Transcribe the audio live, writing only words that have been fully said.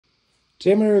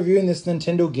Today I'm going to be reviewing this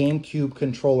Nintendo GameCube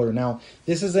controller. Now,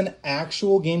 this is an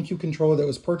actual GameCube controller that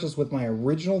was purchased with my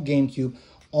original GameCube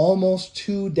almost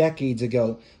 2 decades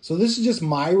ago. So this is just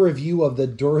my review of the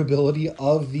durability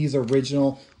of these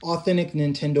original, authentic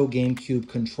Nintendo GameCube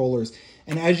controllers.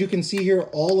 And as you can see here,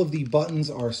 all of the buttons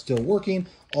are still working.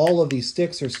 All of these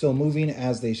sticks are still moving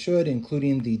as they should,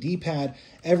 including the D-pad.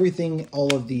 Everything,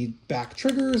 all of the back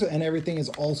triggers and everything is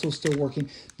also still working.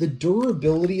 The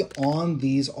durability on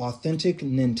these authentic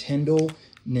Nintendo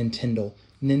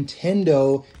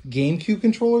GameCube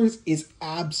controllers is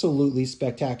absolutely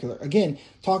spectacular. Again,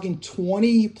 talking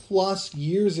 20 plus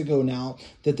years ago now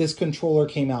that this controller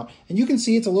came out. And you can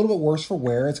see it's a little bit worse for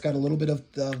wear. It's got a little bit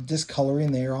of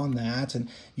discoloring there on that. And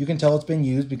you can tell it's been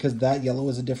used because that yellow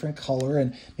is a different color.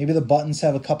 And maybe the buttons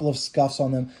have a couple of scuffs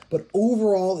on them. But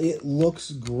overall, it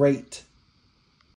looks great.